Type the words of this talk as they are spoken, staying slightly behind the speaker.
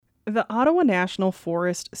The Ottawa National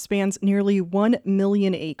Forest spans nearly 1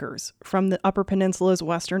 million acres from the Upper Peninsula's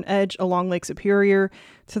western edge along Lake Superior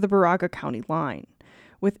to the Baraga County line.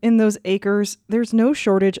 Within those acres, there's no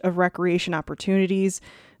shortage of recreation opportunities,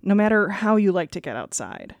 no matter how you like to get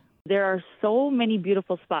outside. There are so many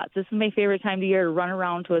beautiful spots. This is my favorite time of year to run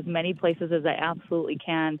around to as many places as I absolutely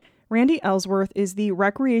can. Randy Ellsworth is the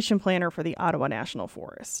recreation planner for the Ottawa National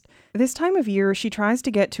Forest. This time of year, she tries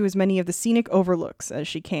to get to as many of the scenic overlooks as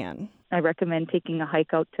she can. I recommend taking a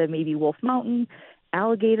hike out to maybe Wolf Mountain,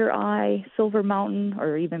 Alligator Eye, Silver Mountain,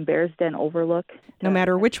 or even Bear's Den Overlook. No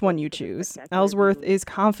matter which one you choose, Ellsworth is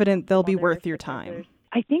confident they'll be worth your time.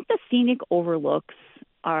 I think the scenic overlooks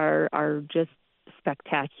are just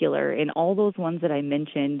spectacular. And all those ones that I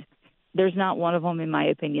mentioned, there's not one of them, in my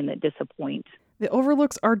opinion, that disappoint. The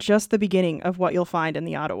overlooks are just the beginning of what you'll find in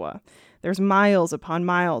the Ottawa. There's miles upon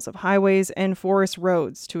miles of highways and forest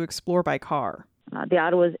roads to explore by car. The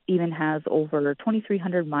Ottawa even has over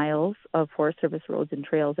 2,300 miles of Forest Service roads and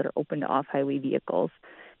trails that are open to off-highway vehicles.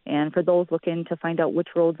 And for those looking to find out which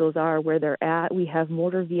roads those are, where they're at, we have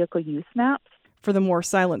motor vehicle use maps. For the more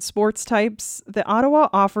silent sports types, the Ottawa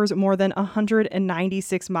offers more than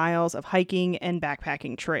 196 miles of hiking and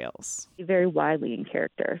backpacking trails. Very widely in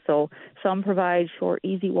character. So some provide short,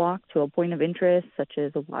 easy walk to a point of interest, such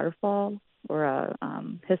as a waterfall or a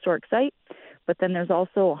historic site. But then there's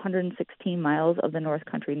also 116 miles of the North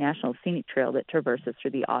Country National Scenic Trail that traverses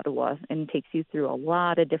through the Ottawa and takes you through a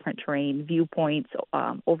lot of different terrain, viewpoints,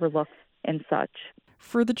 overlooks, and such.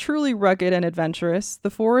 For the truly rugged and adventurous, the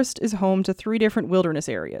forest is home to 3 different wilderness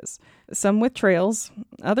areas, some with trails,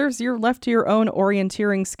 others you're left to your own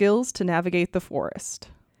orienteering skills to navigate the forest.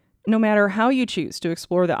 No matter how you choose to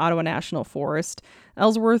explore the Ottawa National Forest,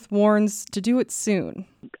 Ellsworth warns to do it soon.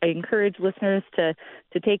 I encourage listeners to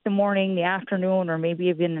take the morning, the afternoon, or maybe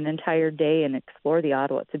even an entire day and explore the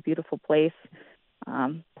Ottawa. It's a beautiful place.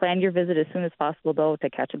 Plan your visit as soon as possible, though, to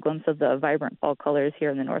catch a glimpse of the vibrant fall colors here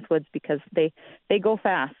in the Northwoods because they go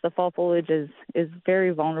fast. The fall foliage is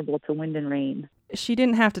very vulnerable to wind and rain. She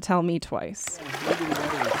didn't have to tell me twice.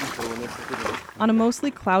 On a mostly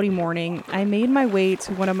cloudy morning, I made my way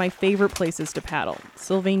to one of my favorite places to paddle,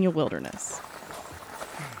 Sylvania Wilderness.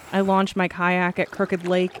 I launched my kayak at Crooked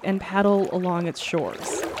Lake and paddle along its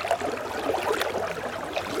shores.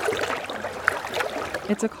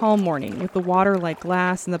 It's a calm morning with the water like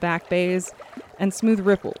glass in the back bays and smooth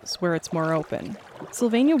ripples where it's more open.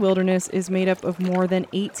 Sylvania Wilderness is made up of more than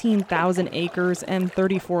 18,000 acres and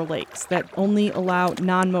 34 lakes that only allow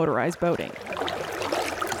non-motorized boating.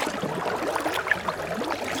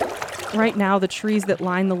 Right now, the trees that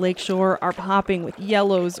line the lakeshore are popping with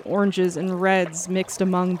yellows, oranges, and reds mixed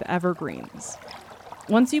among the evergreens.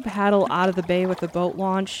 Once you paddle out of the bay with the boat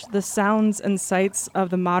launch, the sounds and sights of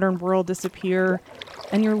the modern world disappear,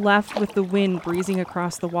 and you're left with the wind breezing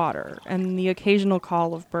across the water and the occasional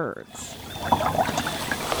call of birds.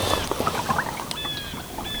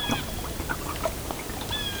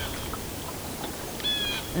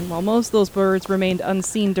 And while most of those birds remained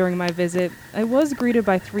unseen during my visit, I was greeted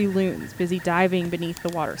by 3 loons busy diving beneath the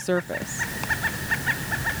water surface.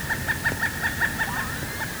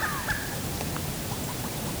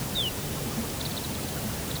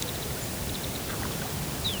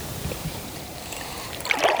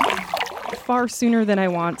 Far sooner than I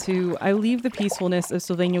want to, I leave the peacefulness of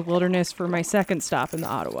Sylvania Wilderness for my second stop in the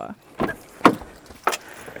Ottawa.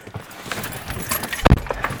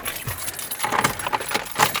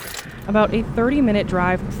 About a 30-minute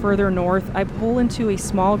drive further north, I pull into a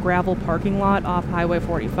small gravel parking lot off Highway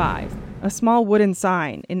 45. A small wooden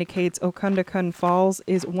sign indicates Okundakun Falls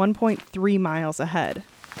is 1.3 miles ahead.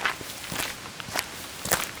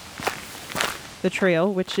 The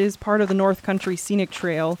trail, which is part of the North Country Scenic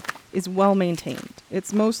Trail, is well maintained.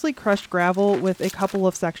 It's mostly crushed gravel with a couple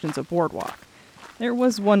of sections of boardwalk. There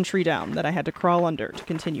was one tree down that I had to crawl under to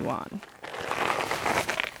continue on.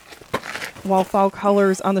 While fall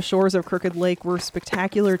colors on the shores of Crooked Lake were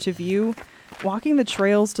spectacular to view, walking the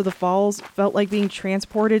trails to the falls felt like being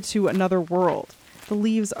transported to another world. The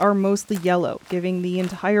leaves are mostly yellow, giving the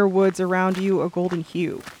entire woods around you a golden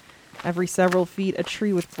hue. Every several feet, a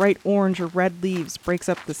tree with bright orange or red leaves breaks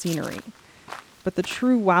up the scenery. But the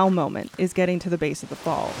true wow moment is getting to the base of the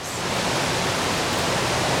falls.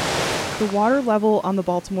 The water level on the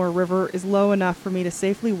Baltimore River is low enough for me to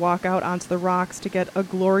safely walk out onto the rocks to get a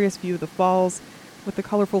glorious view of the falls with the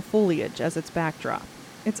colorful foliage as its backdrop.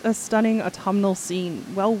 It's a stunning autumnal scene,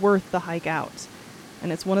 well worth the hike out.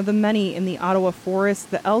 And it's one of the many in the Ottawa forest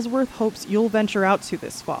that Ellsworth hopes you'll venture out to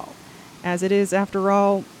this fall, as it is, after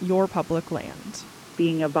all, your public land.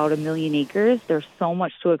 Being about 1 million acres, there's so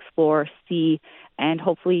much to explore, see, And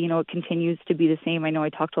hopefully, it continues to be the same. I know I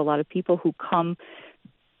talk to a lot of people who come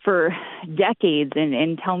for decades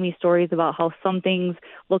and tell me stories about how some things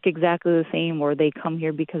look exactly the same, or they come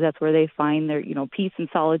here because that's where they find their, peace and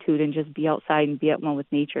solitude and just be outside and be at one with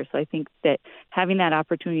nature. So I think that having that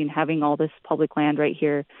opportunity and having all this public land right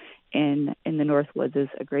here in the Northwoods is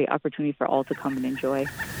a great opportunity for all to come and enjoy.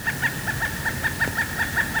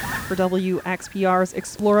 For WXPR's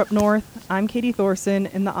Explore Up North, I'm Katie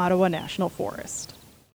Thoresen in the Ottawa National Forest.